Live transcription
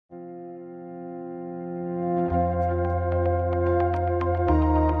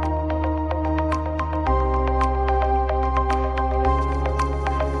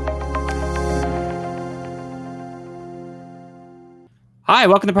Hi,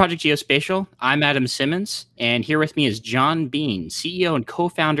 welcome to Project Geospatial. I'm Adam Simmons, and here with me is John Beane, CEO and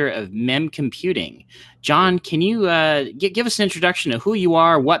co-founder of MemComputing. John, can you give us an introduction to who you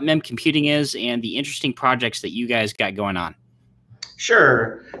are, what MemComputing is, and the interesting projects that you guys got going on?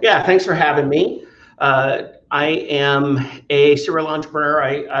 Sure. Yeah, thanks for having me. I am a serial entrepreneur.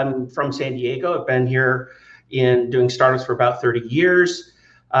 I'm from San Diego. I've been here doing startups for about 30 years.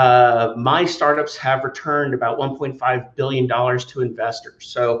 My startups have returned about $1.5 billion to investors.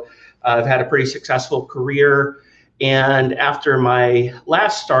 So I've had a pretty successful career. And after my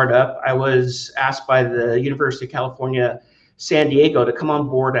last startup, I was asked by the University of California, San Diego to come on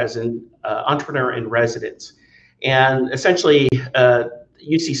board as an entrepreneur in residence. And essentially,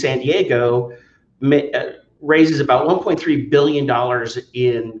 UC San Diego raises about $1.3 billion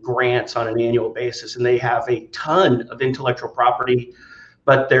in grants on an annual basis, and they have a ton of intellectual property,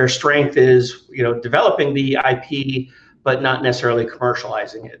 but their strength is, developing the IP, but not necessarily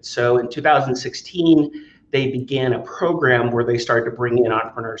commercializing it. So in 2016, they began a program where they started to bring in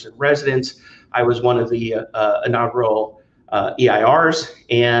entrepreneurs in residence. I was one of the inaugural EIRs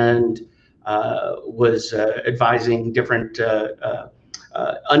and was advising different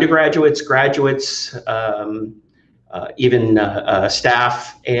undergraduates, graduates, even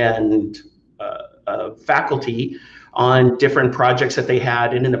staff and faculty on different projects that they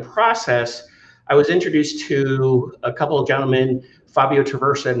had. And in the process, I was introduced to a couple of gentlemen, Fabio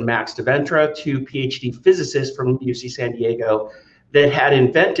Traversa and Max de Ventra, two PhD physicists from UC San Diego that had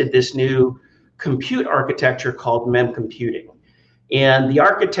invented this new compute architecture called MemComputing. And the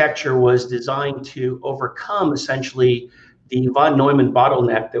architecture was designed to overcome essentially the von Neumann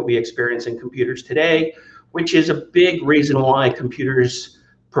bottleneck that we experience in computers today, which is a big reason why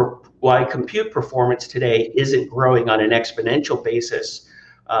compute performance today isn't growing on an exponential basis.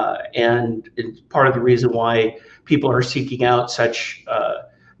 And it's part of the reason why people are seeking out such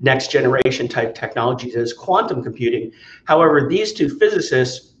next generation type technologies as quantum computing. However, these two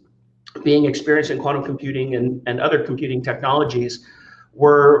physicists, being experienced in quantum computing and other computing technologies,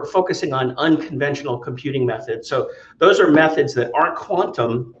 were focusing on unconventional computing methods. So those are methods that aren't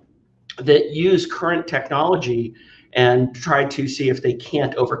quantum, that use current technology and try to see if they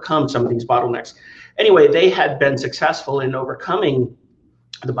can't overcome some of these bottlenecks. Anyway, they had been successful in overcoming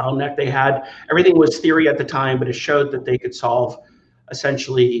the bottleneck they had. Everything was theory at the time, but it showed that they could solve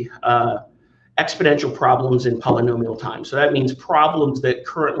essentially exponential problems in polynomial time. So that means problems that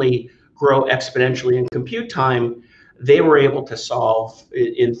currently grow exponentially in compute time, they were able to solve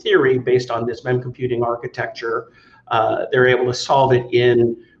in theory based on this MemComputing architecture. They're able to solve it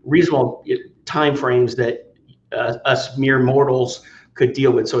in reasonable time frames that us mere mortals could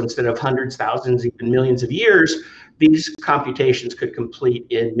deal with. So instead of hundreds, thousands, even millions of years, these computations could complete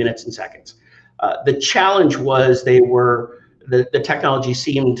in minutes and seconds. The challenge was the technology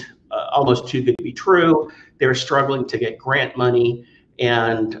seemed almost too good to be true. They were struggling to get grant money.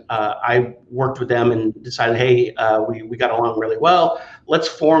 And I worked with them and decided, hey, we got along really well. Let's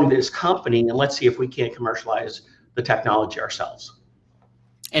form this company and let's see if we can't commercialize the technology ourselves.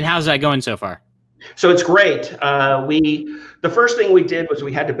 And how's that going so far? So it's great. The first thing we did was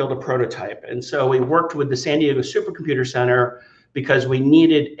we had to build a prototype. And so we worked with the San Diego Supercomputer Center because we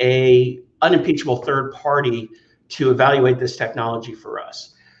needed an unimpeachable third party to evaluate this technology for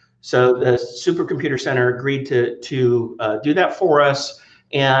us. So the Supercomputer Center agreed to do that for us.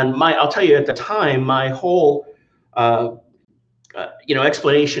 And I'll tell you, at the time, my whole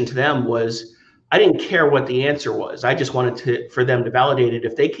explanation to them was, I didn't care what the answer was. I just wanted for them to validate it.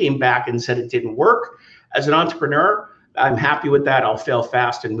 If they came back and said it didn't work, as an entrepreneur, I'm happy with that. I'll fail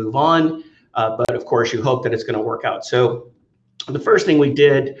fast and move on. But of course, you hope that it's going to work out. So the first thing we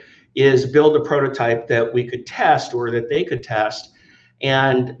did is build a prototype that we could test, or that they could test.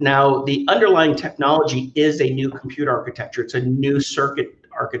 And now the underlying technology is a new compute architecture. It's a new circuit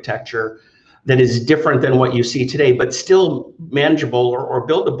architecture that is different than what you see today, but still manageable or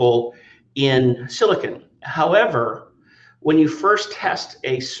buildable in silicon. However, when you first test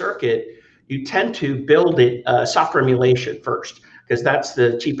a circuit, you tend to build it software emulation first, because that's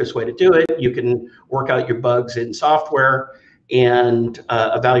the cheapest way to do it. You can work out your bugs in software and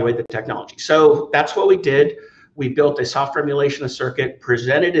evaluate the technology. So that's what we did. We built a software emulation of circuit,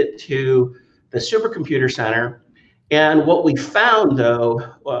 presented it to the Supercomputer Center. And what we found, though,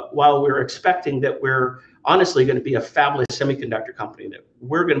 while we were expecting that we're honestly going to be a fabless semiconductor company, that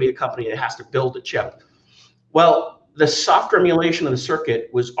we're going to be a company that has to build a chip. Well, the software emulation of the circuit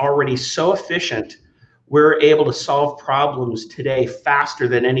was already so efficient, we're able to solve problems today faster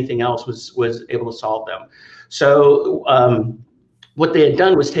than anything else was able to solve them. So what they had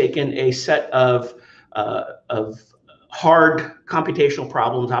done was taken a set of hard computational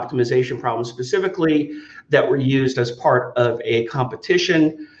problems, optimization problems specifically, that were used as part of a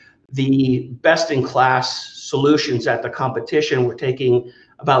competition. The best-in-class solutions at the competition were taking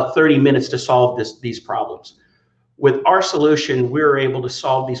about 30 minutes to solve these problems. With our solution, we were able to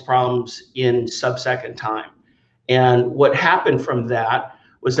solve these problems in sub-second time. And what happened from that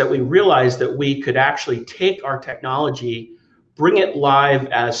was that we realized that we could actually take our technology, bring it live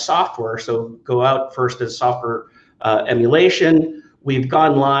as software, so go out first as software emulation. We've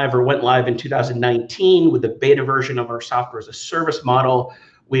gone live or went live in 2019 with the beta version of our software as a service model.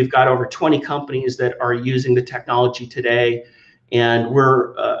 We've got over 20 companies that are using the technology today, and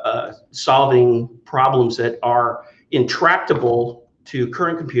we're solving problems that are intractable to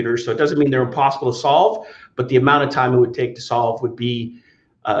current computers. So it doesn't mean they're impossible to solve, but the amount of time it would take to solve would be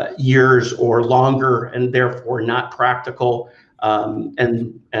years or longer, and therefore not practical.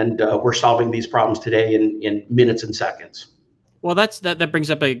 We're solving these problems today in minutes and seconds. Well, that brings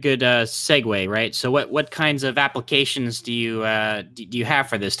up a good segue, right? So what kinds of applications do you have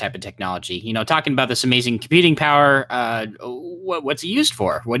for this type of technology? You know, talking about this amazing computing power, what's it used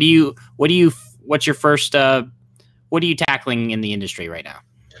for? What are you tackling in the industry right now?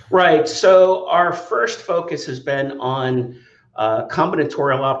 Right. So our first focus has been on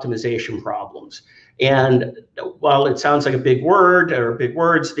combinatorial optimization problems. And while it sounds like a big word or big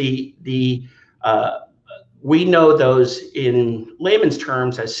words, we know those in layman's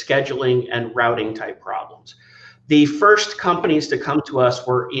terms as scheduling and routing type problems. The first companies to come to us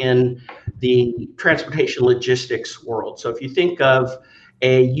were in the transportation logistics world. So if you think of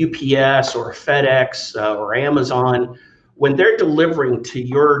a UPS or a FedEx or Amazon, when they're delivering to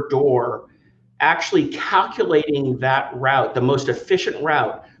your door, actually calculating that route, the most efficient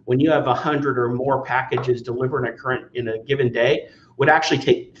route, when you have 100 or more packages delivered in a given day, would actually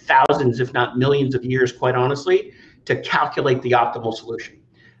take thousands, if not millions of years, quite honestly, to calculate the optimal solution.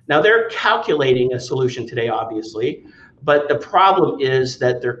 Now they're calculating a solution today, obviously, but the problem is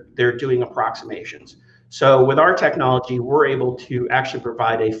that they're doing approximations. So with our technology, we're able to actually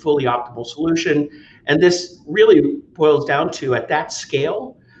provide a fully optimal solution. And this really boils down to, at that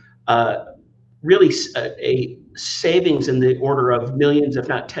scale, really a savings in the order of millions, if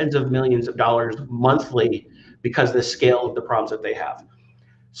not tens of millions of dollars monthly, because of the scale of the problems that they have.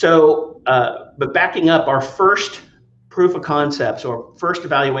 So, but backing up, our first proof of concepts or first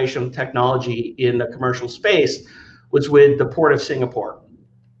evaluation of technology in the commercial space was with the Port of Singapore.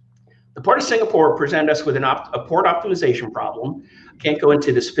 The Port of Singapore presented us with a port optimization problem. I can't go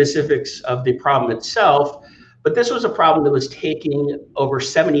into the specifics of the problem itself, but this was a problem that was taking over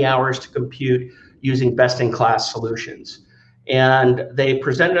 70 hours to compute using best-in-class solutions. And they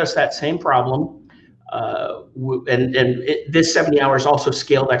presented us that same problem. This 70 hours also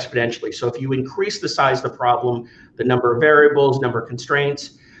scaled exponentially. So if you increase the size of the problem, the number of variables, number of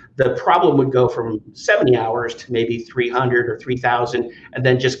constraints, the problem would go from 70 hours to maybe 300 or 3,000, and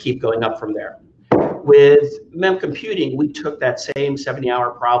then just keep going up from there. With MemComputing, we took that same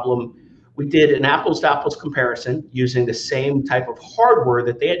 70-hour problem. We did an apples-to-apples comparison using the same type of hardware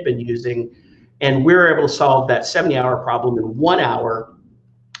that they had been using, and we were able to solve that 70-hour problem in 1 hour,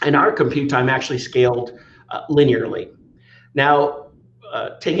 and our compute time actually scaled linearly. Now,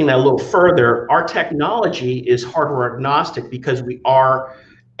 taking that a little further, our technology is hardware agnostic because we are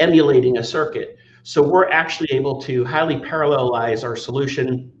emulating a circuit. So we're actually able to highly parallelize our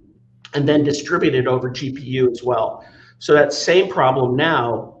solution and then distribute it over GPU as well. So that same problem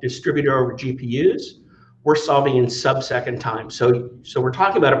now, distributed over GPUs, we're solving in sub-second time. So we're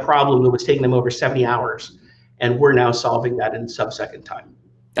talking about a problem that was taking them over 70 hours, and we're now solving that in sub-second time.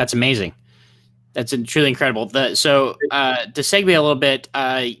 That's amazing. That's truly incredible. So to segue a little bit,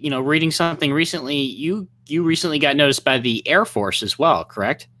 reading something recently, you recently got noticed by the Air Force as well,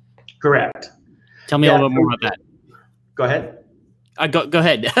 correct? Correct. Tell me a little bit more about that. Go ahead. Go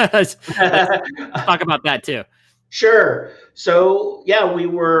ahead. Let's talk about that too. Sure. So yeah, we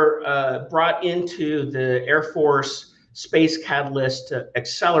were brought into the Air Force Space Catalyst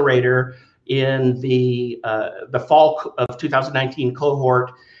Accelerator in the fall of 2019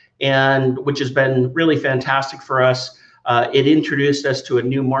 cohort, and which has been really fantastic for us. It introduced us to a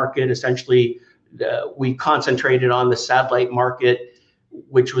new market. Essentially, we concentrated on the satellite market,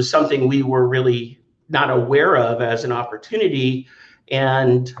 which was something we were really not aware of as an opportunity.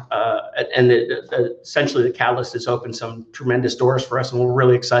 And essentially the Catalyst has opened some tremendous doors for us, and we're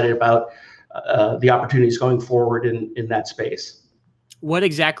really excited about the opportunities going forward in that space. What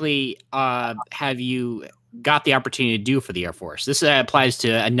exactly have you got the opportunity to do for the Air Force? This applies to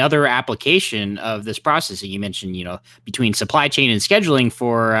another application of this process that you mentioned, between supply chain and scheduling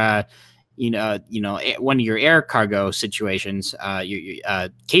for, one of your air cargo situations, your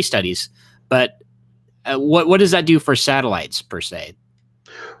case studies. But what does that do for satellites per se?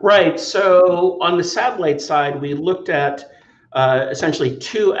 Right. So on the satellite side, we looked at essentially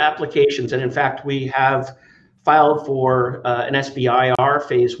two applications, and in fact, we have filed for an SBIR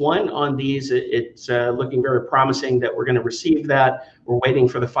phase 1 on these. It's looking very promising that we're going to receive that. We're waiting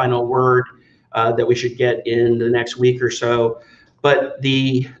for the final word that we should get in the next week or so. But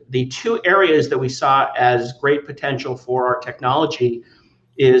the two areas that we saw as great potential for our technology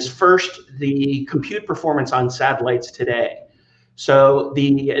is first the compute performance on satellites today. So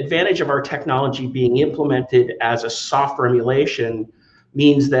the advantage of our technology being implemented as a software emulation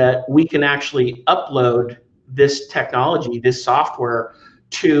means that we can actually upload this technology, this software,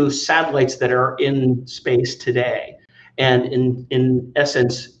 to satellites that are in space today, and in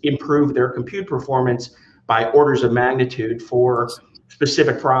essence, improve their compute performance by orders of magnitude for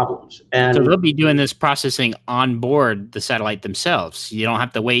specific problems. And so they'll be doing this processing on board the satellite themselves. You don't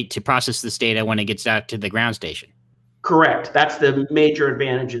have to wait to process this data when it gets out to the ground station. Correct. That's the major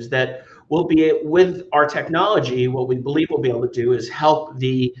advantage, is that we'll be, with our technology, what we believe we'll be able to do is help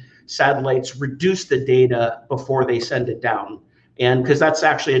the satellites reduce the data before they send it down. And because that's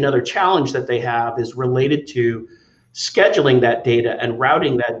actually another challenge that they have, is related to scheduling that data and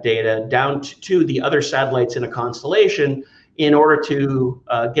routing that data down to the other satellites in a constellation in order to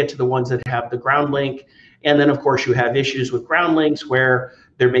get to the ones that have the ground link. And then, of course, you have issues with ground links where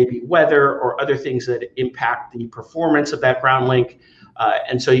there may be weather or other things that impact the performance of that ground link.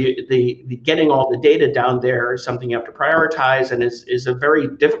 And so the getting all the data down there is something you have to prioritize, and is a very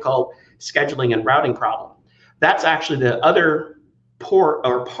difficult scheduling and routing problem. That's actually the other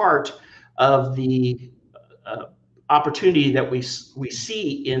part of the opportunity that we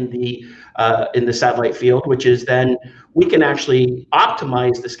see in the satellite field, which is then we can actually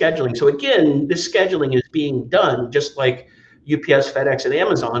optimize the scheduling. So again, this scheduling is being done just like UPS, FedEx, and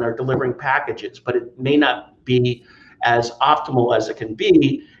Amazon are delivering packages, but it may not be as optimal as it can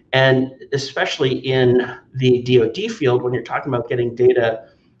be. And especially in the DoD field, when you're talking about getting data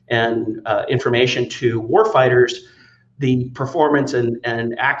and information to warfighters, the performance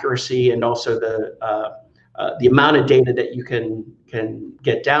and accuracy, and also the amount of data that you can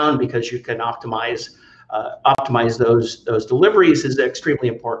get down, because you can optimize those deliveries, is extremely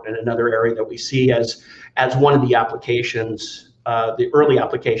important, and another area that we see as one of the applications, the early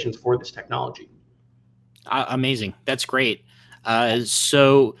applications for this technology. Amazing. That's great.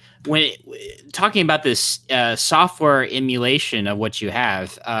 So when talking about this software emulation of what you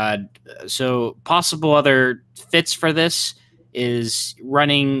have, so possible other fits for this is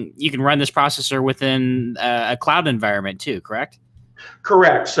you can run this processor within a cloud environment too, correct?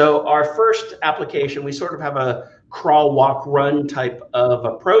 Correct. So our first application, we sort of have a crawl, walk, run type of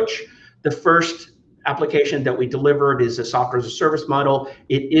approach. The first application that we delivered is a software as a service model.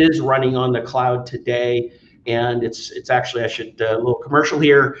 It is running on the cloud today, and it's actually, I should a little commercial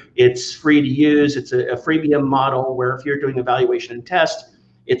here. It's free to use. It's a freemium model where if you're doing evaluation and test,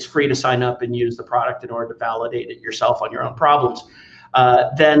 it's free to sign up and use the product in order to validate it yourself on your own problems.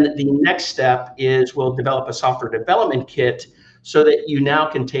 Then the next step is we'll develop a software development kit so that you now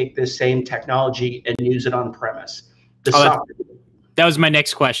can take this same technology and use it on premise. That was my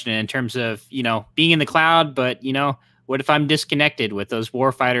next question in terms of, being in the cloud, but, what if I'm disconnected with those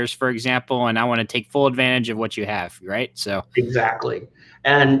warfighters, for example, and I want to take full advantage of what you have, right? So exactly.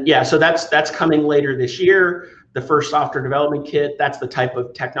 And yeah, so that's coming later this year. The first software development kit, that's the type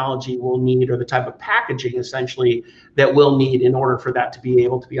of technology we'll need, or the type of packaging essentially that we'll need in order for that to be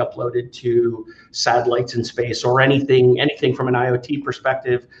able to be uploaded to satellites in space, or anything from an IoT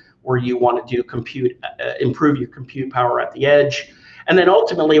perspective where you want to do improve your compute power at the edge. And then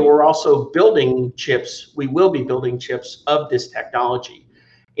ultimately, we're also building chips. We will be building chips of this technology.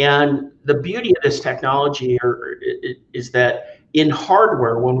 And the beauty of this technology is that in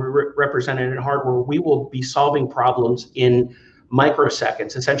hardware, when we represent it in hardware, we will be solving problems in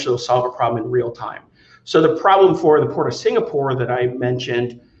microseconds. Essentially, we'll solve a problem in real time. So the problem for the Port of Singapore that I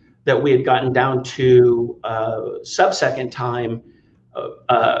mentioned, that we had gotten down to sub-second time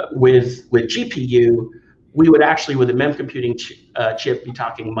with GPU, we would actually, with a MemComputing chip, be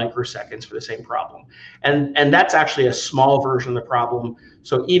talking microseconds for the same problem. And that's actually a small version of the problem.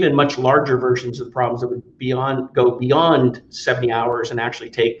 So even much larger versions of the problems that would go beyond 70 hours and actually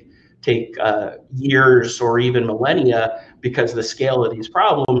take years or even millennia, because of the scale of these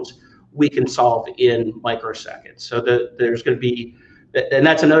problems, we can solve in microseconds. So there's going to be, and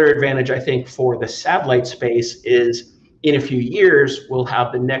that's another advantage, I think, for the satellite space, is in a few years, we'll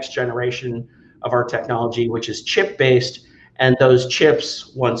have the next generation of our technology, which is chip-based, And those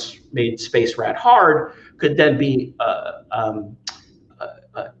chips, once made space rad hard, could then be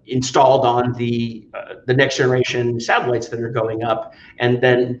installed on the next generation satellites that are going up, and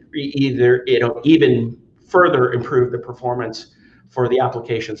then either even further improve the performance for the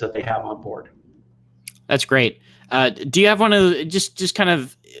applications that they have on board. That's great. Do you have one of just kind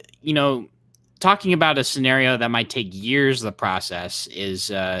of, talking about a scenario that might take years? The process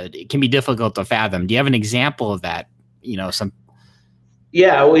it can be difficult to fathom. Do you have an example of that?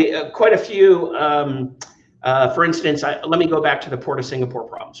 Yeah, we quite a few. For instance, let me go back to the Port of Singapore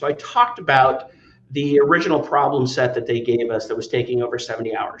problem. So I talked about the original problem set that they gave us that was taking over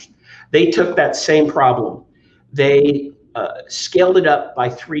 70 hours. They took that same problem. They scaled it up by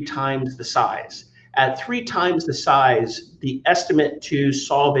 3 times the size. At 3 times the size, the estimate to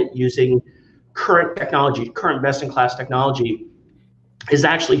solve it using current technology, current best-in-class technology, is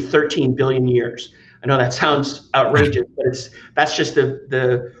actually 13 billion years. I know that sounds outrageous, but that's just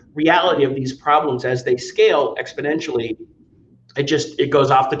the reality of these problems. As they scale exponentially, it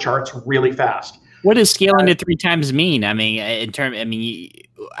goes off the charts really fast. What does scaling to 3 times mean? I mean,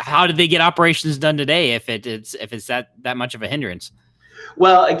 how did they get operations done today if it's that much of a hindrance?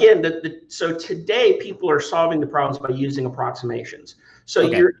 Well, again, so today people are solving the problems by using approximations. So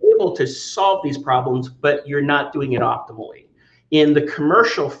okay, you're able to solve these problems, but you're not doing it optimally. In the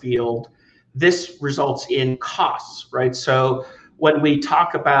commercial field, this results in costs, right? So when we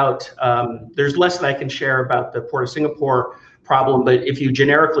talk about, there's less that I can share about the Port of Singapore problem, but if you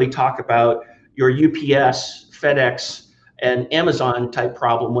generically talk about your UPS, FedEx, and Amazon type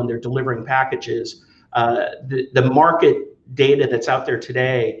problem when they're delivering packages, the market data that's out there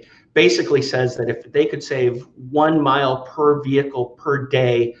today basically says that if they could save 1 mile per vehicle per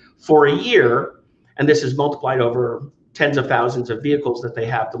day for a year, and this is multiplied over tens of thousands of vehicles that they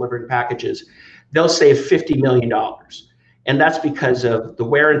have delivering packages, they'll save $50 million. And that's because of the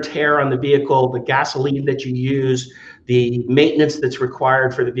wear and tear on the vehicle, the gasoline that you use, the maintenance that's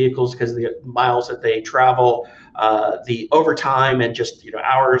required for the vehicles because of the miles that they travel, the overtime, and just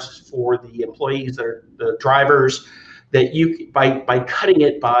hours for the employees, the drivers, that you by cutting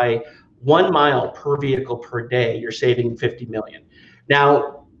it by 1 mile per vehicle per day, you're saving 50 million.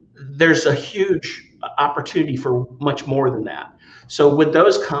 Now, there's a huge opportunity for much more than that. So with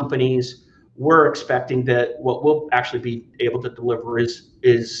those companies, we're expecting that what we'll actually be able to deliver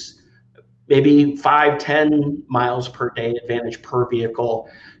is maybe 5-10 miles per day advantage per vehicle.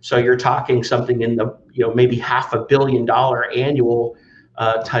 So you're talking something in the maybe $500 million annual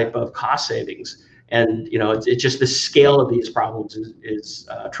type of cost savings. And it's just the scale of these problems is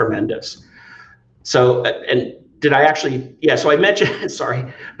tremendous. So, and did I actually? Yeah. So I mentioned,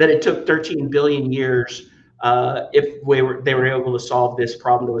 sorry, that it took 13 billion years if they were able to solve this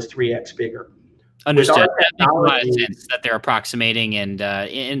problem that was 3x bigger. Understood. That makes a lot of sense that they're approximating, and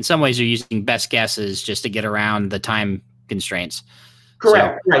in some ways, they're using best guesses just to get around the time constraints.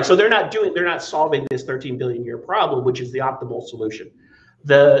 Correct. So, right. So they're not solving this 13 billion year problem, which is the optimal solution.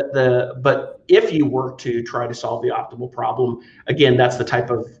 But if you were to try to solve the optimal problem, again, that's the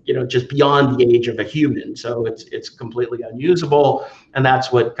type of, just beyond the age of a human. So it's completely unusable, and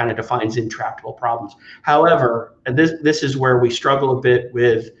that's what kind of defines intractable problems. However, and this is where we struggle a bit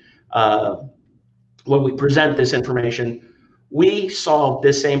with when we present this information. We solved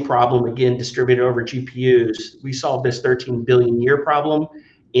this same problem, again, distributed over GPUs. We solved this 13 billion year problem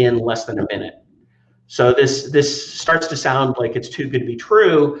in less than a minute. So this starts to sound like it's too good to be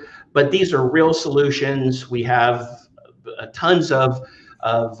true, but these are real solutions. We have tons of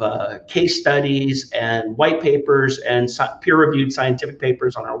case studies and white papers and peer-reviewed scientific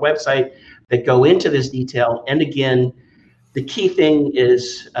papers on our website that go into this detail. And again, the key thing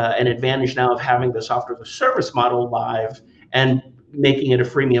is an advantage now of having the software as a service model live and making it a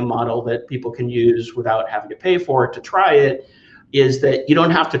freemium model that people can use without having to pay for it to try it, is that you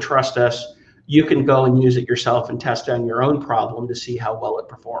don't have to trust us. You can go and use it yourself and test on your own problem to see how well it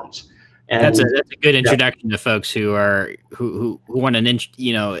performs. And that's a good introduction to folks who want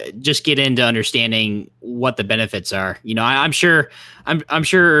to just get into understanding what the benefits are. I'm sure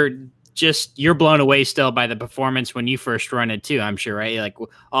just you're blown away still by the performance when you first run it too. I'm sure, right? Like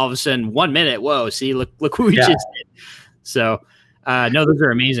all of a sudden 1 minute, whoa! See, look what we just did. So no, those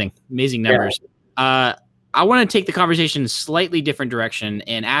are amazing numbers. Yeah. I want to take the conversation in a slightly different direction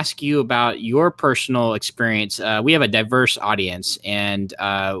and ask you about your personal experience. We have a diverse audience, and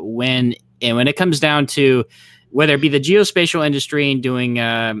when it comes down to whether it be the geospatial industry and doing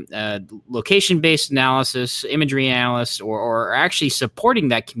location-based analysis, imagery analysis, or actually supporting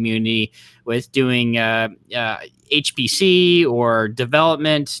that community with doing HPC or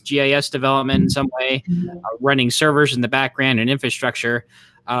development, GIS development in some way, running servers in the background and infrastructure.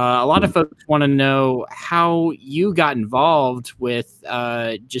 A lot of folks want to know how you got involved with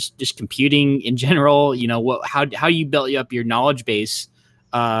just computing in general. You know, how you built up your knowledge base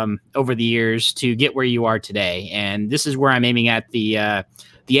over the years to get where you are today. And this is where I'm aiming at the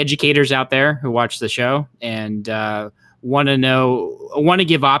educators out there who watch the show and want to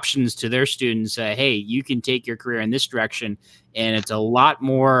give options to their students. Hey, you can take your career in this direction, and it's a lot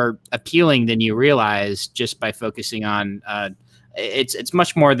more appealing than you realize just by focusing on. It's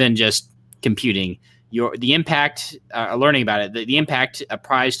much more than just computing. The impact, learning about it, the impact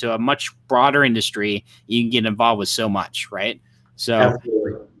applies to a much broader industry. You can get involved with so much, right? So,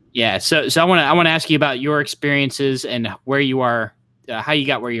 absolutely. Yeah. So I want to ask you about your experiences and where you are, how you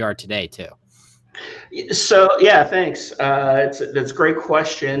got where you are today, too. So yeah, thanks. That's a great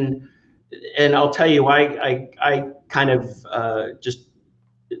question, and I'll tell you, I kind of just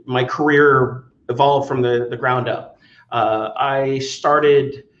my career evolved from the ground up. I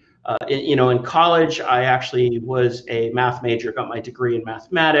started, in college. I actually was a math major, got my degree in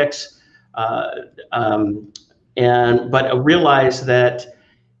mathematics, but I realized that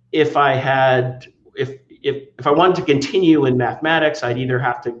if I wanted to continue in mathematics, I'd either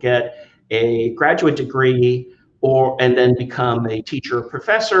have to get a graduate degree and then become a teacher or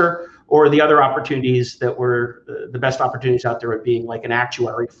professor, or the other opportunities that were the best opportunities out there of being like an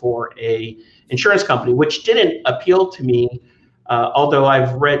actuary for a insurance company, which didn't appeal to me. Although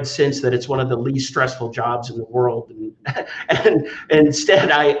I've read since that it's one of the least stressful jobs in the world, and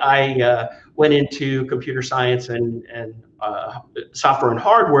instead I went into computer science and software and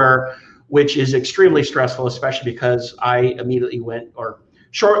hardware, which is extremely stressful, especially because I immediately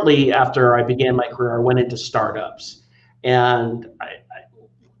shortly after I began my career, I went into startups, and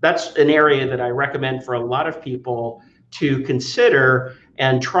that's an area that I recommend for a lot of people to consider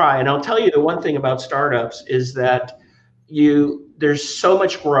and try. And I'll tell you, the one thing about startups is that there's so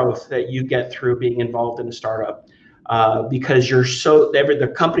much growth that you get through being involved in a startup because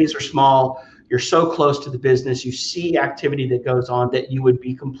the companies are small, you're so close to the business, you see activity that goes on that you would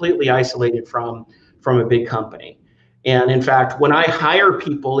be completely isolated from a big company. And in fact, when I hire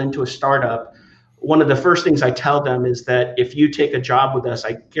people into a startup, one of the first things I tell them is that if you take a job with us,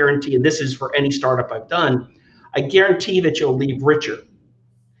 I guarantee, and this is for any startup I've done, I guarantee that you'll leave richer,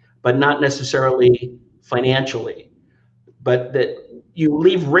 but not necessarily financially, but that you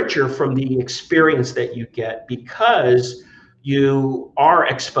leave richer from the experience that you get because you are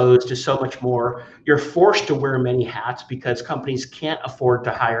exposed to so much more. You're forced to wear many hats because companies can't afford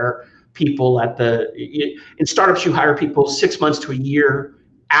to hire people in startups. You hire people 6 months to a year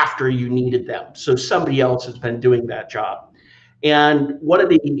after you needed them. So somebody else has been doing that job. And one of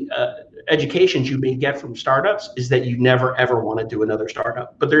the educations you may get from startups is that you never, ever want to do another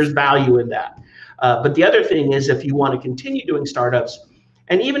startup, but there's value in that. But the other thing is, if you want to continue doing startups,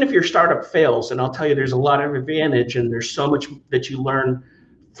 and even if your startup fails, and I'll tell you, there's a lot of advantage and there's so much that you learn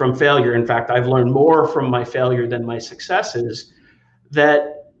from failure. In fact, I've learned more from my failure than my successes.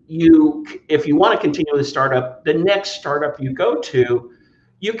 That if you want to continue with a startup, the next startup you go to,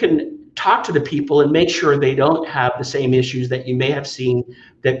 you can talk to the people and make sure they don't have the same issues that you may have seen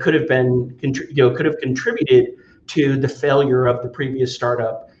that could have contributed to the failure of the previous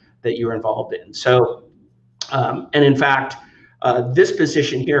startup that you were involved in. So, and in fact, this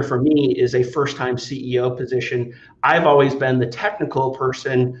position here for me is a first-time CEO position. I've always been the technical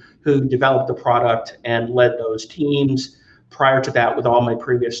person who developed the product and led those teams prior to that with all my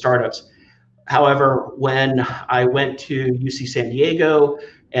previous startups. However, when I went to UC San Diego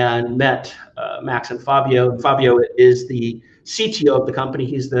and met Max and Fabio is the CTO of the company.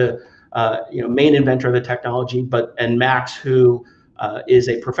 He's the main inventor of the technology, and Max, who is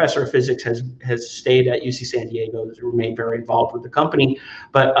a professor of physics, has stayed at UC San Diego, has remained very involved with the company.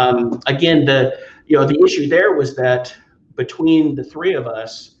 But again, the issue there was that between the three of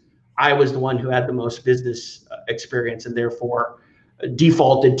us, I was the one who had the most business experience and therefore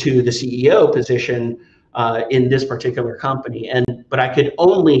defaulted to the CEO position in this particular company. But I could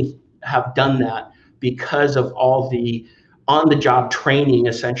only have done that because of all the on-the-job training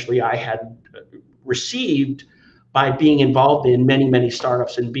essentially I had received by being involved in many, many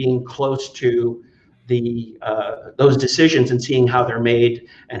startups and being close to those decisions and seeing how they're made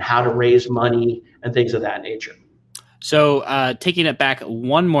and how to raise money and things of that nature. So taking it back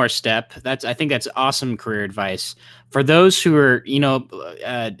one more step, I think that's awesome career advice for those who are,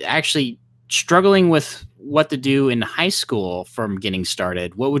 actually struggling with what to do in high school from getting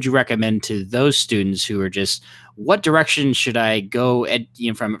started, what would you recommend to those students who are just, what direction should I go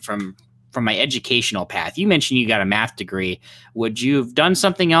from my educational path? You mentioned you got a math degree. Would you have done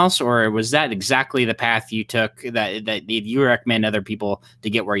something else, or was that exactly the path you took that you recommend other people to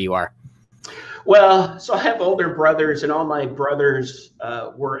get where you are? Well, so I have older brothers, and all my brothers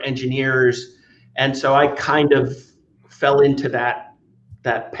were engineers, and so I kind of fell into that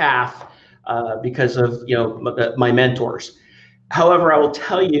path because of my mentors. However, I will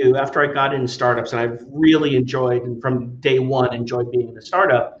tell you, after I got into startups, and I've really enjoyed, and from day one enjoyed being in a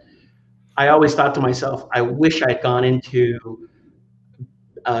startup, I always thought to myself, I wish I'd gone into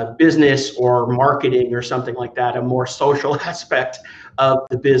business or marketing or something like that, a more social aspect of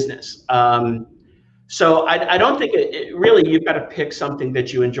the business. So I don't think really, you've got to pick something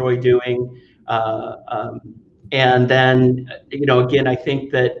that you enjoy doing. And then, again, I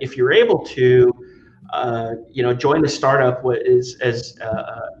think that if you're able to, join a startup as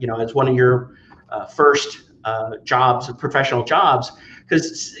one of your first jobs, professional jobs,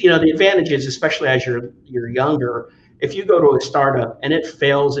 because the advantage is, especially as you're younger, if you go to a startup and it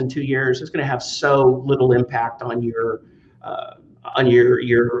fails in 2 years, it's going to have so little impact on your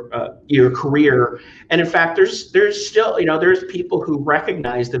career. And in fact, there's still, there's people who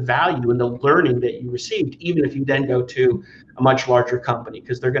recognize the value in the learning that you received, even if you then go to a much larger company,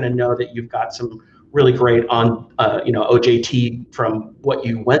 because they're going to know that you've got some really great OJT from what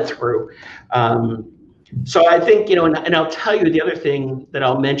you went through. So I think, and I'll tell you the other thing that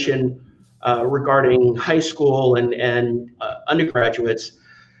I'll mention regarding high school and undergraduates,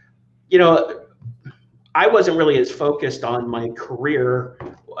 I wasn't really as focused on my career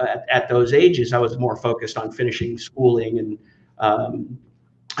at those ages. I was more focused on finishing schooling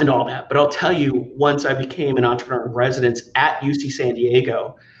and all that. But I'll tell you, once I became an entrepreneur in residence at UC San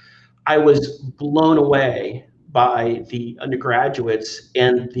Diego, I was blown away by the undergraduates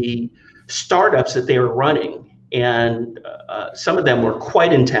and the startups that they were running. And some of them were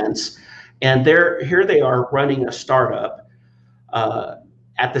quite intense. And here they are running a startup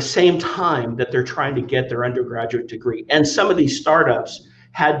at the same time that they're trying to get their undergraduate degree. And some of these startups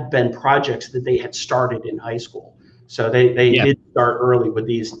had been projects that they had started in high school. So they did start early with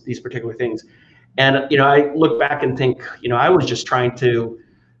these particular things. And, I look back and think, I was just trying to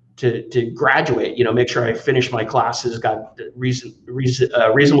graduate, make sure I finished my classes, got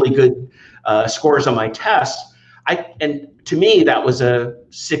reasonably good scores on my tests. And to me, that was a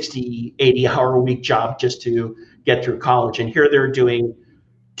 60, 80 hour a week job just to get through college. And here they're doing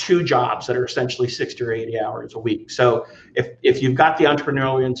 2 jobs that are essentially 60 or 80 hours a week. So if you've got the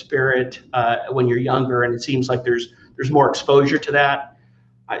entrepreneurial spirit when you're younger, and it seems like there's more exposure to that,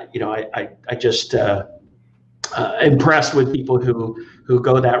 I just impressed with people who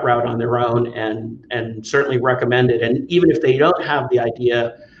go that route on their own, and certainly recommend it. And even if they don't have the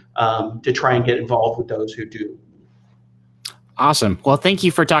idea, to try and get involved with those who do. Awesome. Well, thank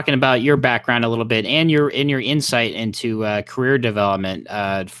you for talking about your background a little bit and your insight into career development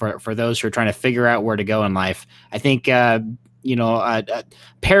for those who are trying to figure out where to go in life. I think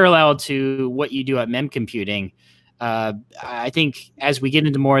parallel to what you do at MemComputing, I think as we get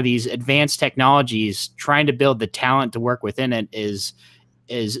into more of these advanced technologies, trying to build the talent to work within it is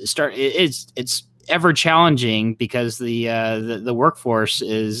ever challenging, because the workforce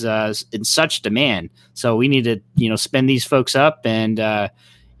is in such demand. So we need to spin these folks up and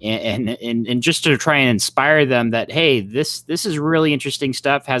just to try and inspire them that, hey, this is really interesting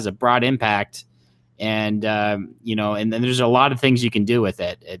stuff, has a broad impact, and and then there's a lot of things you can do with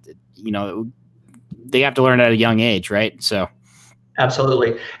it. They have to learn at a young age, right? So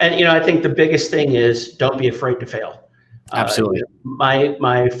absolutely. And I think the biggest thing is, don't be afraid to fail. Absolutely.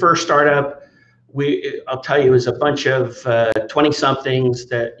 My first startup, I'll tell you, is a bunch of 20-somethings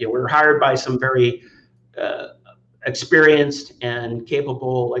that were hired by some very experienced and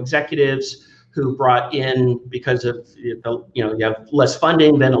capable executives who brought in, because of you have less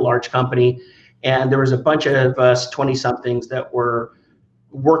funding than a large company, and there was a bunch of us 20-somethings that were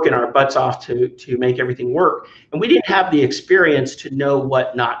working our butts off to make everything work, and we didn't have the experience to know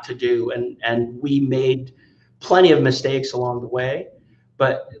what not to do, and we made plenty of mistakes along the way,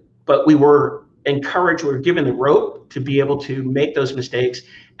 but we were encouraged, we were given the rope to be able to make those mistakes.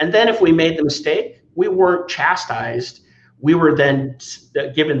 And then if we made the mistake, we weren't chastised. We were then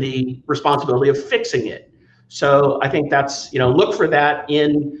given the responsibility of fixing it. So I think that's, look for that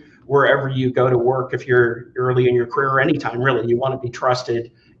in wherever you go to work. If you're early in your career, or anytime really, you want to be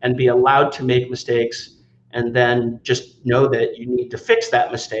trusted and be allowed to make mistakes, and then just know that you need to fix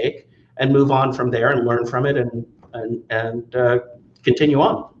that mistake and move on from there and learn from it and continue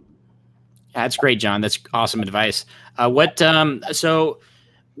on. That's great, John. That's awesome advice. So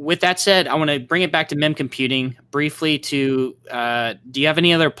with that said, I want to bring it back to MemComputing briefly to, do you have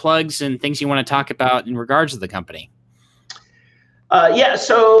any other plugs and things you want to talk about in regards to the company? Yeah,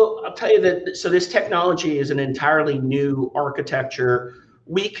 so I'll tell you that, so this technology is an entirely new architecture.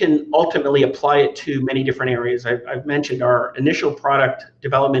 We can ultimately apply it to many different areas. I've mentioned our initial product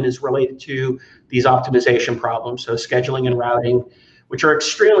development is related to these optimization problems, so scheduling and routing, which are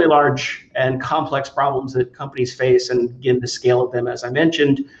extremely large and complex problems that companies face, and again, the scale of them, as I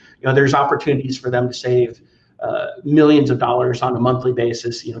mentioned, there's opportunities for them to save millions of dollars on a monthly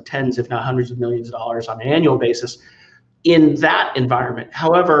basis, tens if not hundreds of millions of dollars on an annual basis in that environment.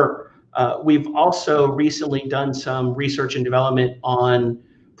 However, we've also recently done some research and development on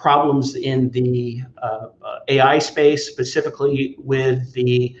problems in the AI space, specifically with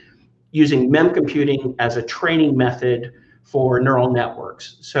using MemComputing as a training method for neural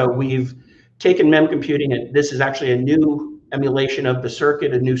networks. So we've taken MemComputing, and this is actually a new emulation of the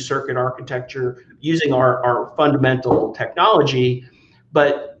circuit, a new circuit architecture using our fundamental technology,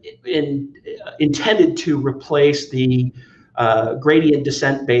 but intended to replace the gradient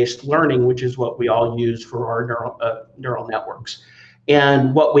descent-based learning, which is what we all use for our neural networks.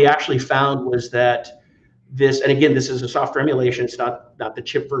 And what we actually found was that this, and again, this is a software emulation, it's not the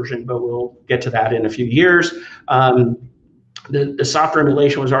chip version, but we'll get to that in a few years. The software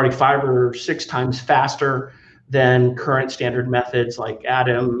emulation was already 5 or 6 times faster than current standard methods like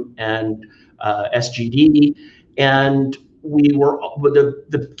ADAM and SGD. And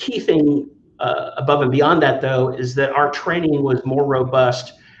the key thing above and beyond that, though, is that our training was more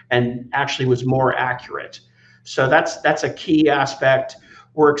robust and actually was more accurate. So that's a key aspect.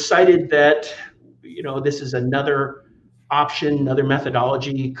 We're excited that this is another option, another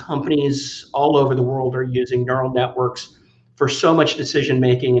methodology. Companies all over the world are using neural networks for so much decision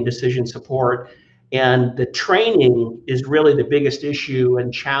making and decision support. And the training is really the biggest issue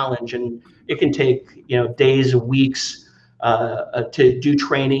and challenge, and it can take days, weeks to do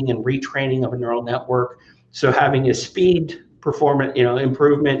training and retraining of a neural network. So having a speed performance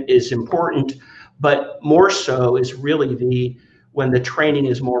improvement is important, but more so is really when the training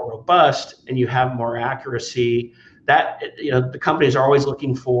is more robust and you have more accuracy, that the companies are always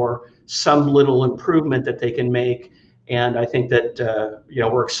looking for some little improvement that they can make. And I think that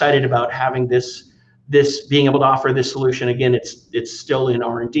we're excited about having this being able to offer this solution. Again, it's still in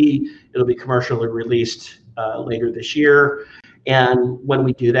R&D. It'll be commercially released later this year. And when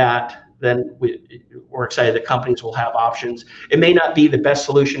we do that, then we're excited that companies will have options. It may not be the best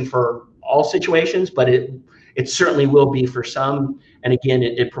solution for all situations, but it certainly will be for some. And again,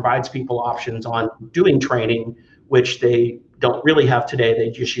 it provides people options on doing training, which they don't really have today.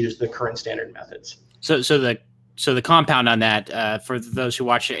 They just use the current standard methods. So the compound on that, for those who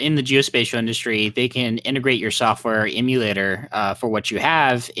watch it in the geospatial industry, they can integrate your software emulator for what you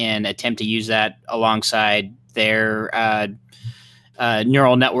have and attempt to use that alongside their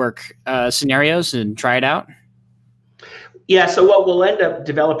neural network scenarios and try it out? Yeah, so what we'll end up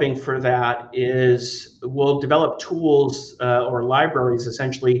developing for that is we'll develop tools or libraries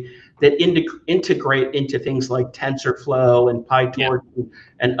essentially that integrate into things like TensorFlow and PyTorch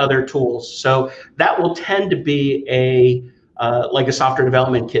and other tools. So that will tend to be like a software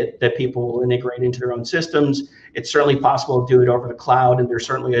development kit that people will integrate into their own systems. It's certainly possible to do it over the cloud, and there's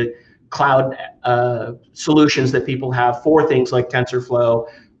certainly a cloud solutions that people have for things like TensorFlow,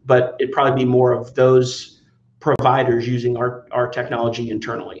 but it'd probably be more of those providers using our technology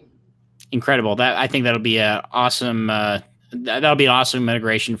internally. Incredible. I think that'll be an awesome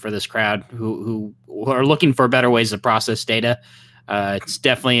integration for this crowd who are looking for better ways to process data. It's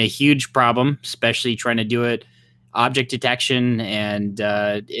definitely a huge problem, especially trying to do it object detection and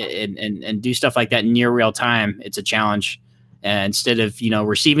do stuff like that in near real time. It's a challenge. And instead of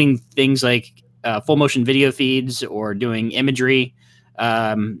receiving things like full motion video feeds or doing imagery,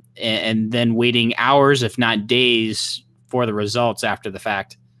 and then waiting hours, if not days, for the results after the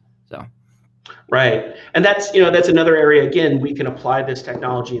fact. So, right, and that's another area. Again, we can apply this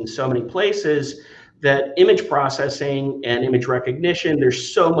technology in so many places. That image processing and image recognition.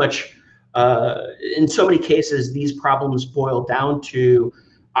 There's so much. In so many cases, these problems boil down to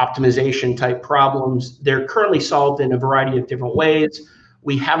optimization type problems. They're currently solved in a variety of different ways.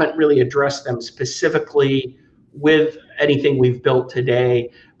 We haven't really addressed them specifically with anything we've built today,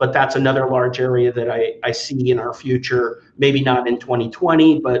 but that's another large area that I see in our future, maybe not in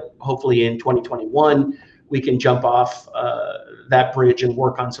 2020, but hopefully in 2021, we can jump off that bridge and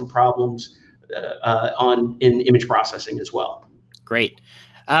work on some problems in image processing as well. Great.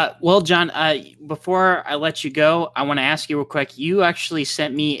 Well, John, before I let you go, I want to ask you real quick. You actually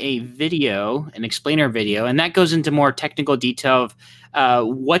sent me a video, an explainer video, and that goes into more technical detail of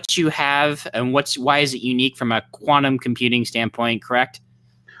what you have and why is it unique from a quantum computing standpoint, correct?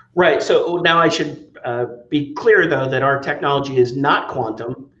 Right. So now I should be clear, though, that our technology is not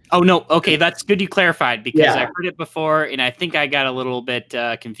quantum. Oh, no. Okay, that's good you clarified because Yeah. I heard it before, and I think I got a little bit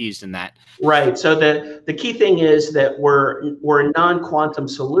confused in that. Right. So the key thing is that we're a non-quantum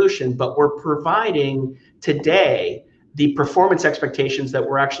solution, but we're providing today the performance expectations that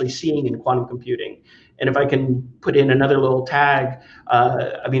we're actually seeing in quantum computing. And if I can put in another little tag,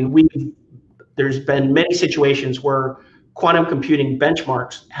 I mean, there's been many situations where quantum computing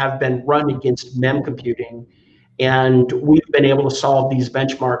benchmarks have been run against MemComputing, and we've been able to solve these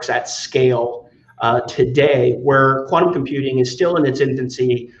benchmarks at scale today, where quantum computing is still in its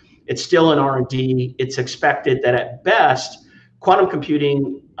infancy. It's still in R&D. It's expected that at best, quantum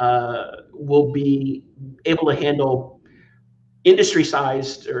computing will be able to handle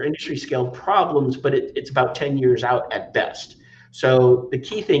industry-sized or industry-scaled problems, but it's about 10 years out at best. So the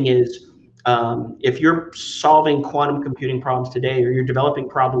key thing is, if you're solving quantum computing problems today, or you're developing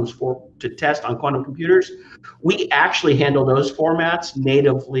problems to test on quantum computers, we actually handle those formats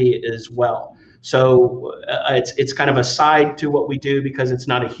natively as well. So it's kind of a side to what we do because it's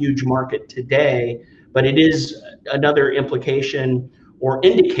not a huge market today, but it is another implication or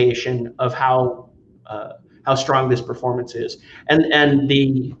indication of how strong this performance is. And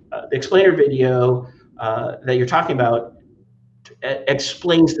the explainer video that you're talking about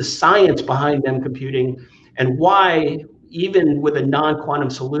explains the science behind MemComputing and why, even with a non-quantum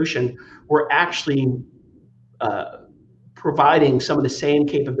solution, we're actually providing some of the same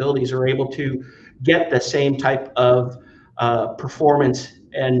capabilities, or able to get the same type of performance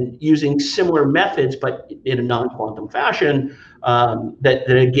and using similar methods, but in a non-quantum fashion, that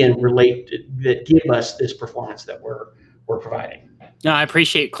again that give us this performance that we're providing. No, I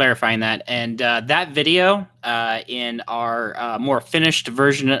appreciate clarifying that. And that video in our more finished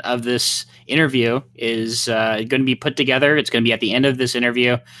version of this interview is going to be put together. It's going to be at the end of this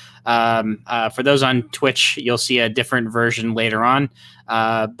interview. For those on Twitch, you'll see a different version later on,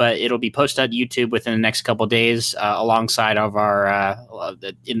 but it'll be posted on YouTube within the next couple of days, alongside of our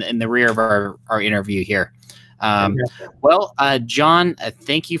in the rear of our interview here. Well, John,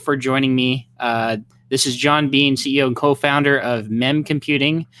 thank you for joining me. This is John Beane, CEO and co-founder of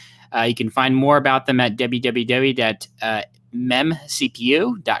MemComputing. You can find more about them at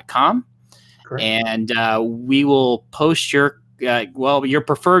www.memcpu.com. Correct. And we will post your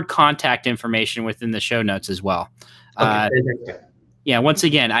preferred contact information within the show notes as well. Okay. Yeah, once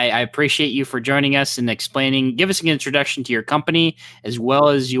again, I appreciate you for joining us and give us an introduction to your company, as well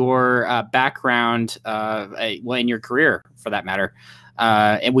as your background, in your career, for that matter.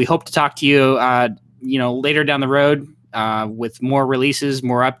 And we hope to talk to you, later down the road with more releases,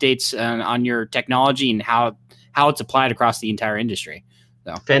 more updates on your technology and how it's applied across the entire industry.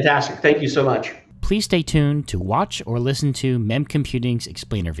 So. Fantastic. Thank you so much. Please stay tuned to watch or listen to MemComputing's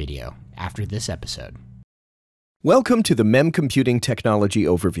explainer video after this episode. Welcome to the MemComputing Technology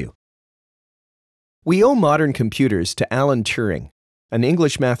Overview. We owe modern computers to Alan Turing, an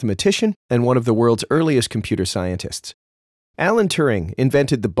English mathematician and one of the world's earliest computer scientists. Alan Turing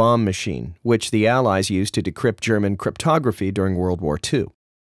invented the bomb machine, which the Allies used to decrypt German cryptography during World War II.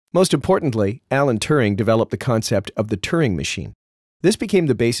 Most importantly, Alan Turing developed the concept of the Turing machine. This became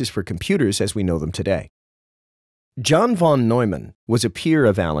the basis for computers as we know them today. John von Neumann was a peer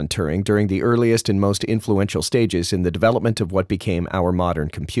of Alan Turing during the earliest and most influential stages in the development of what became our modern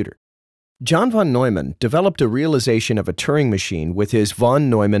computer. John von Neumann developed a realization of a Turing machine with his von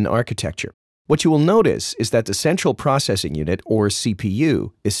Neumann architecture. What you will notice is that the central processing unit, or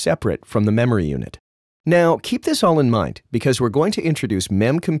CPU, is separate from the memory unit. Now, keep this all in mind because we're going to introduce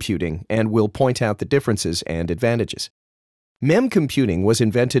MemComputing and we'll point out the differences and advantages. MemComputing was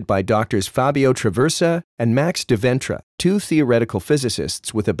invented by Drs. Fabio Traversa and Max de Ventra, two theoretical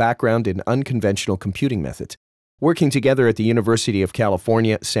physicists with a background in unconventional computing methods. Working together at the University of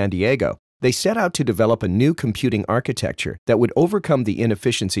California, San Diego, they set out to develop a new computing architecture that would overcome the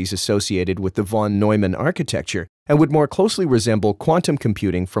inefficiencies associated with the von Neumann architecture and would more closely resemble quantum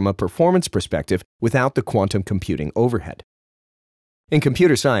computing from a performance perspective without the quantum computing overhead. In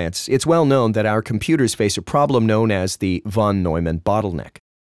computer science, it's well known that our computers face a problem known as the von Neumann bottleneck.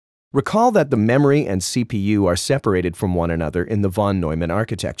 Recall that the memory and CPU are separated from one another in the von Neumann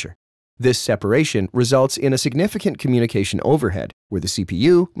architecture. This separation results in a significant communication overhead, where the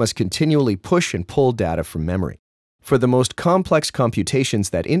CPU must continually push and pull data from memory. For the most complex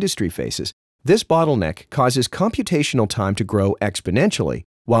computations that industry faces, this bottleneck causes computational time to grow exponentially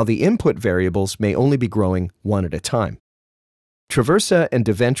while the input variables may only be growing one at a time. Traversa and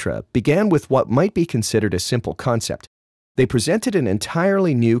Ventra began with what might be considered a simple concept. They presented an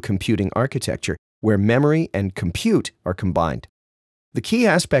entirely new computing architecture where memory and compute are combined. The key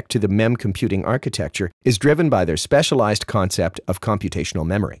aspect to the MemComputing architecture is driven by their specialized concept of computational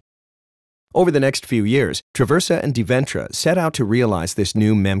memory. Over the next few years, Traversa and Ventra set out to realize this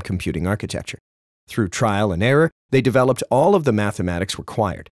new MemComputing architecture. Through trial and error, they developed all of the mathematics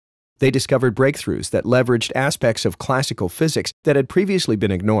required. They discovered breakthroughs that leveraged aspects of classical physics that had previously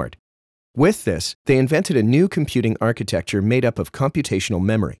been ignored. With this, they invented a new computing architecture made up of computational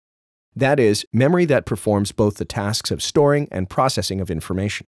memory. That is, memory that performs both the tasks of storing and processing of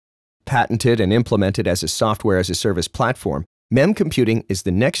information. Patented and implemented as a software-as-a-service platform, MemComputing is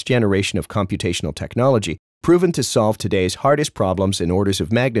the next generation of computational technology proven to solve today's hardest problems in orders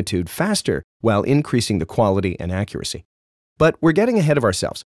of magnitude faster while increasing the quality and accuracy. But we're getting ahead of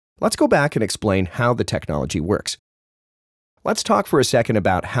ourselves. Let's go back and explain how the technology works. Let's talk for a second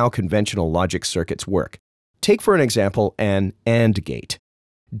about how conventional logic circuits work. Take for an example an AND gate.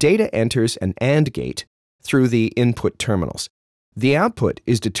 Data enters an AND gate through the input terminals. The output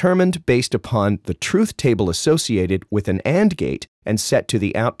is determined based upon the truth table associated with an AND gate and set to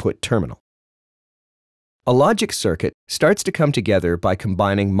the output terminal. A logic circuit starts to come together by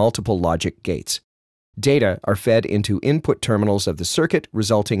combining multiple logic gates. Data are fed into input terminals of the circuit,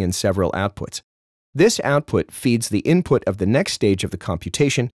 resulting in several outputs. This output feeds the input of the next stage of the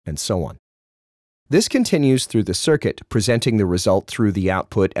computation, and so on. This continues through the circuit, presenting the result through the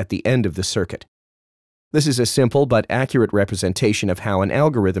output at the end of the circuit. This is a simple but accurate representation of how an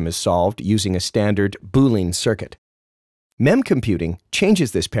algorithm is solved using a standard Boolean circuit. MemComputing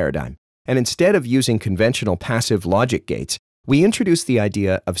changes this paradigm, and instead of using conventional passive logic gates, we introduce the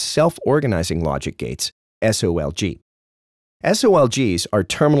idea of self-organizing logic gates, SOLG. SOLGs are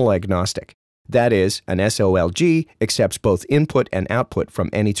terminal agnostic. That is, an SOLG accepts both input and output from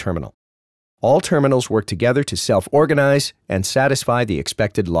any terminal. All terminals work together to self-organize and satisfy the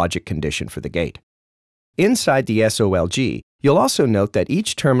expected logic condition for the gate. Inside the SOLG, you'll also note that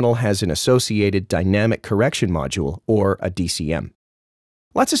each terminal has an associated dynamic correction module, or a DCM.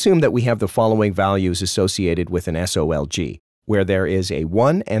 Let's assume that we have the following values associated with an SOLG, where there is a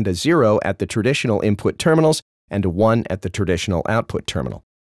 1 and a 0 at the traditional input terminals and a 1 at the traditional output terminal.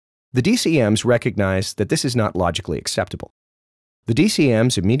 The DCMs recognize that this is not logically acceptable. The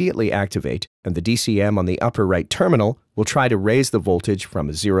DCMs immediately activate, and the DCM on the upper right terminal will try to raise the voltage from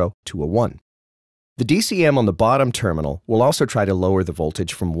a 0 to a 1. The DCM on the bottom terminal will also try to lower the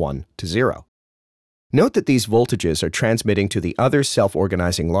voltage from 1 to 0. Note that these voltages are transmitting to the other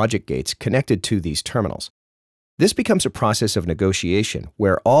self-organizing logic gates connected to these terminals. This becomes a process of negotiation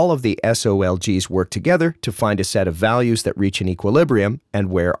where all of the SOLGs work together to find a set of values that reach an equilibrium and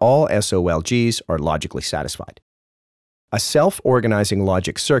where all SOLGs are logically satisfied. A self-organizing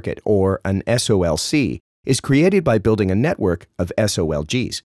logic circuit, or an SOLC, is created by building a network of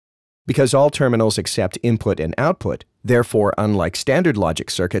SOLGs. Because all terminals accept input and output, therefore, unlike standard logic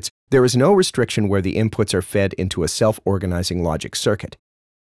circuits, there is no restriction where the inputs are fed into a self-organizing logic circuit.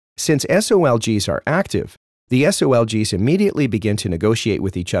 Since SOLGs are active, the SOLGs immediately begin to negotiate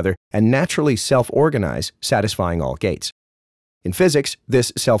with each other and naturally self-organize, satisfying all gates. In physics,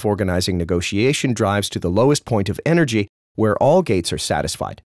 this self-organizing negotiation drives to the lowest point of energy where all gates are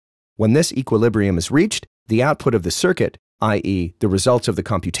satisfied. When this equilibrium is reached, the output of the circuit, i.e., the results of the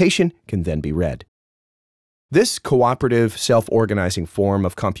computation, can then be read. This cooperative, self-organizing form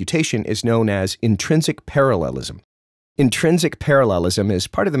of computation is known as intrinsic parallelism. Intrinsic parallelism is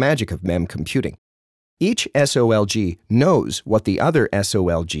part of the magic of MemComputing. Each SOLG knows what the other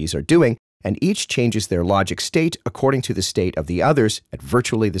SOLGs are doing, and each changes their logic state according to the state of the others at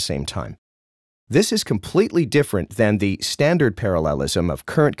virtually the same time. This is completely different than the standard parallelism of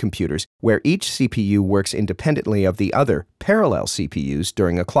current computers, where each CPU works independently of the other parallel CPUs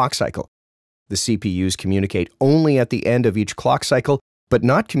during a clock cycle. The CPUs communicate only at the end of each clock cycle, but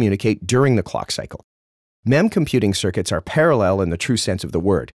not communicate during the clock cycle. MemComputing circuits are parallel in the true sense of the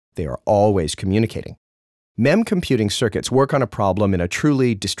word. They are always communicating. MemComputing circuits work on a problem in a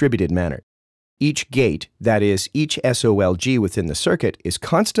truly distributed manner. Each gate, that is, each SOLG within the circuit, is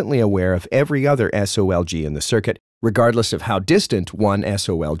constantly aware of every other SOLG in the circuit, regardless of how distant one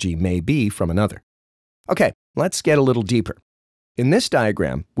SOLG may be from another. Okay, let's get a little deeper. In this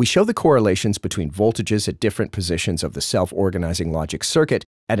diagram, we show the correlations between voltages at different positions of the self-organizing logic circuit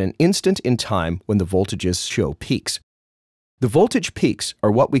at an instant in time when the voltages show peaks. The voltage peaks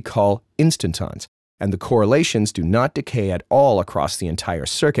are what we call instantons, and the correlations do not decay at all across the entire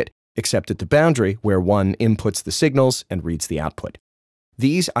circuit, except at the boundary where one inputs the signals and reads the output.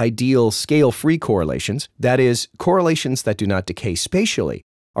 These ideal scale-free correlations, that is, correlations that do not decay spatially,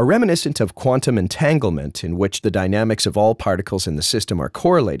 are reminiscent of quantum entanglement, in which the dynamics of all particles in the system are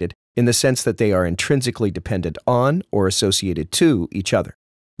correlated in the sense that they are intrinsically dependent on or associated to each other.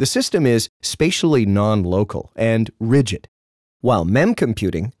 The system is spatially non-local and rigid. While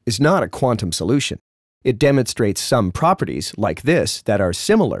MemComputing is not a quantum solution, it demonstrates some properties, like this, that are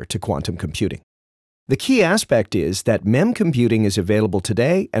similar to quantum computing. The key aspect is that MemComputing is available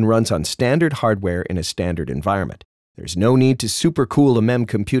today and runs on standard hardware in a standard environment. There's no need to supercool a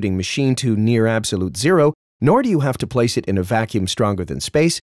MemComputing machine to near absolute zero, nor do you have to place it in a vacuum stronger than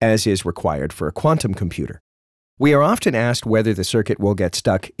space, as is required for a quantum computer. We are often asked whether the circuit will get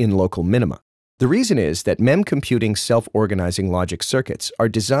stuck in local minima. The reason is that MemComputing self-organizing logic circuits are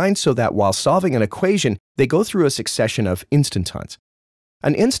designed so that while solving an equation, they go through a succession of instantons.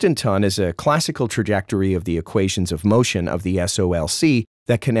 An instanton is a classical trajectory of the equations of motion of the SOLC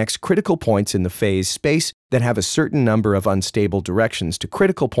that connects critical points in the phase space that have a certain number of unstable directions to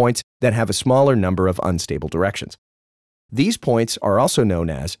critical points that have a smaller number of unstable directions. These points are also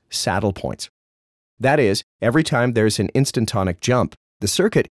known as saddle points. That is, every time there's an instantonic jump, the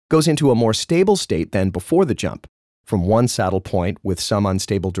circuit goes into a more stable state than before the jump, from one saddle point with some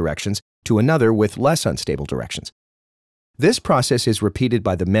unstable directions to another with less unstable directions. This process is repeated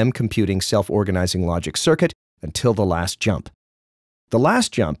by the MemComputing self-organizing logic circuit until the last jump. The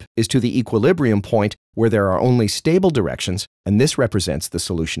last jump is to the equilibrium point where there are only stable directions, and this represents the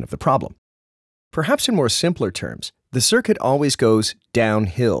solution of the problem. Perhaps in more simpler terms, the circuit always goes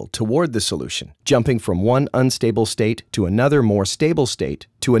downhill toward the solution, jumping from one unstable state to another more stable state,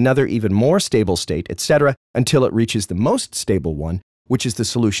 to another even more stable state, etc., until it reaches the most stable one, which is the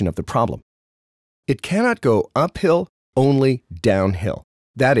solution of the problem. It cannot go uphill, only downhill.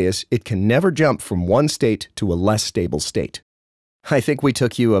 That is, it can never jump from one state to a less stable state. I think we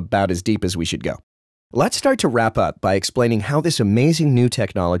took you about as deep as we should go. Let's start to wrap up by explaining how this amazing new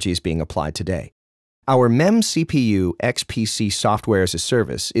technology is being applied today. Our MemCPU XPC software as a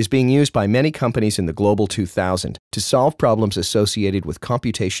service is being used by many companies in the Global 2000 to solve problems associated with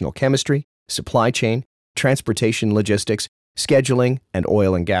computational chemistry, supply chain, transportation logistics, scheduling, and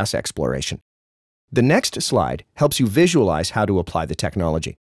oil and gas exploration. The next slide helps you visualize how to apply the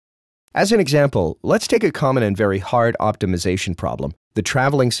technology. As an example, let's take a common and very hard optimization problem, the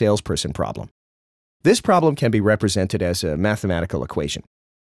traveling salesperson problem. This problem can be represented as a mathematical equation.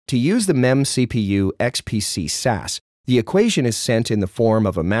 To use the MemCPU XPC SAS, the equation is sent in the form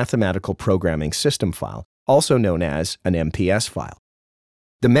of a mathematical programming system file, also known as an MPS file.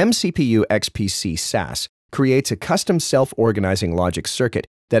 The MemCPU XPC SAS creates a custom self-organizing logic circuit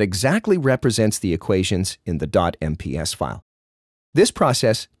that exactly represents the equations in the .mps file. This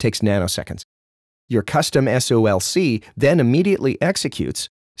process takes nanoseconds. Your custom SOLC then immediately executes,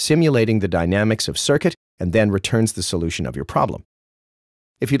 simulating the dynamics of circuit, and then returns the solution of your problem.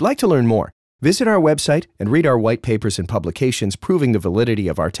 If you'd like to learn more, visit our website and read our white papers and publications proving the validity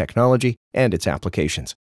of our technology and its applications.